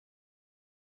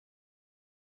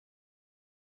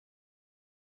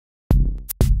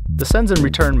The sends and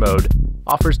return mode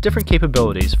offers different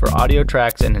capabilities for audio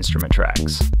tracks and instrument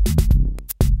tracks.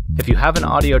 If you have an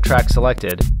audio track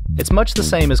selected, it's much the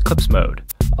same as clips mode,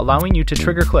 allowing you to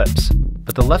trigger clips,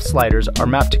 but the left sliders are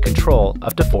mapped to control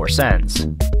up to 4 sends.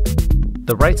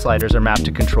 The right sliders are mapped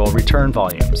to control return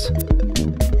volumes,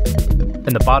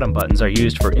 and the bottom buttons are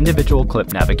used for individual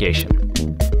clip navigation.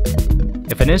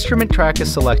 If an instrument track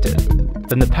is selected,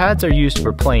 then the pads are used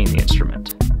for playing the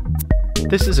instrument.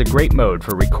 This is a great mode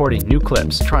for recording new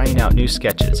clips, trying out new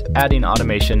sketches, adding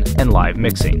automation, and live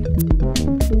mixing.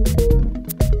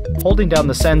 Holding down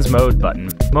the Sends Mode button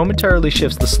momentarily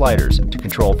shifts the sliders to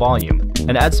control volume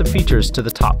and adds some features to the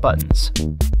top buttons.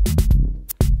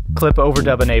 Clip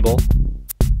Overdub Enable,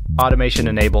 Automation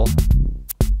Enable,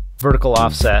 Vertical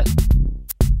Offset,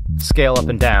 Scale Up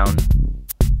and Down,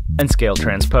 and Scale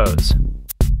Transpose.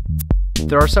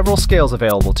 There are several scales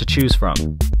available to choose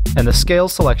from, and the scale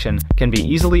selection can be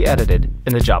easily edited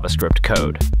in the JavaScript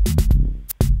code.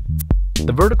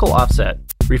 The vertical offset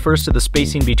refers to the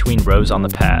spacing between rows on the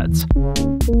pads.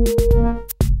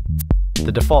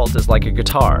 The default is like a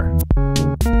guitar.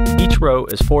 Each row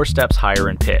is 4 steps higher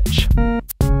in pitch.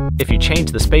 If you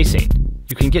change the spacing,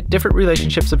 you can get different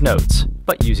relationships of notes,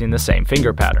 but using the same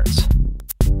finger patterns.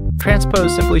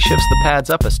 Transpose simply shifts the pads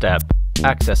up a step,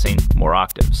 accessing more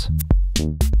octaves.